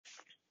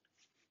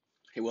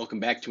Hey, welcome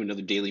back to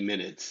another Daily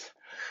Minutes.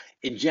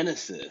 In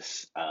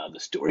Genesis, the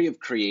story of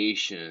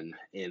creation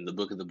in the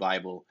book of the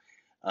Bible,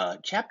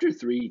 chapter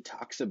 3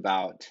 talks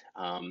about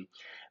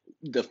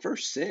the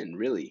first sin,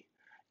 really.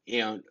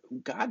 And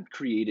God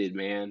created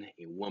man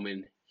and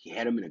woman, He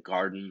had them in a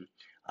garden.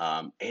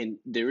 And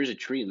there is a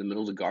tree in the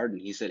middle of the garden.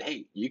 He said,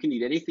 "Hey, you can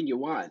eat anything you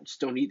want, just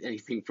don't eat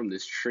anything from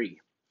this tree."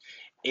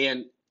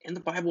 And in the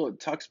Bible, it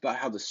talks about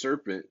how the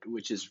serpent,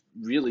 which is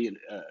really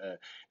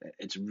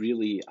it's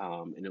really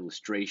an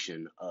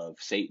illustration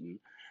of Satan,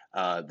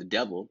 the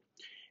devil.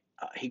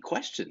 He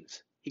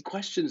questions. He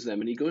questions them,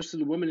 and he goes to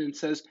the woman and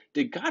says,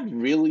 "Did God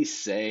really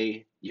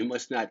say you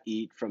must not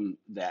eat from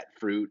that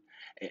fruit?"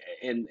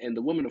 And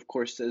the woman, of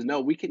course, says,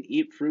 "No, we can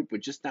eat fruit, but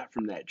just not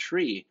from that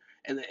tree."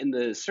 And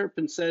the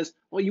serpent says,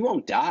 "Well, you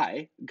won't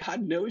die.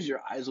 God knows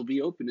your eyes will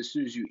be open as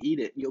soon as you eat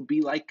it. You'll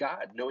be like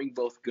God, knowing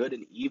both good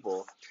and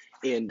evil."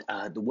 And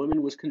the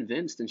woman was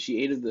convinced, and she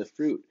ate of the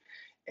fruit.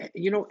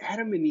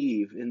 Adam and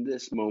Eve in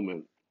this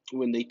moment,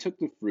 when they took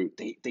the fruit,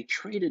 they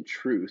traded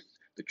truth,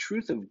 the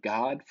truth of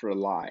God, for a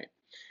lie.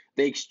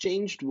 They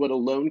exchanged what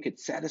alone could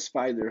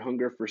satisfy their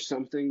hunger for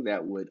something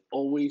that would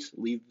always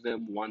leave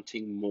them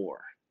wanting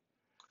more.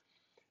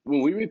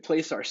 When we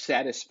replace our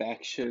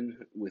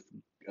satisfaction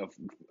of,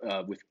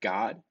 with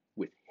God,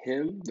 with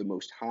Him, the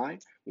Most High,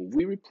 when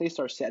we replace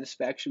our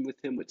satisfaction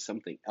with Him with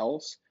something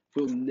else,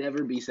 we'll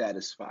never be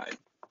satisfied.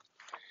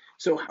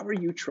 So, how are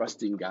you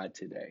trusting God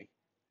today?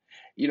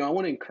 I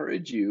want to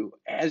encourage you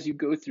as you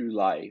go through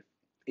life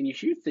and you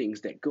hear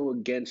things that go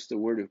against the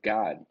Word of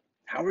God.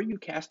 How are you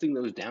casting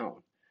those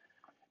down?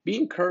 Be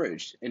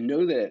encouraged and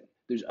know that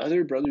there's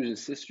other brothers and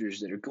sisters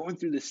that are going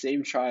through the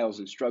same trials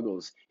and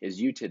struggles as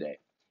you today.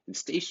 And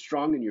stay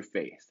strong in your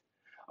faith.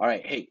 All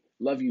right, hey,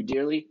 love you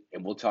dearly,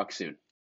 and we'll talk soon.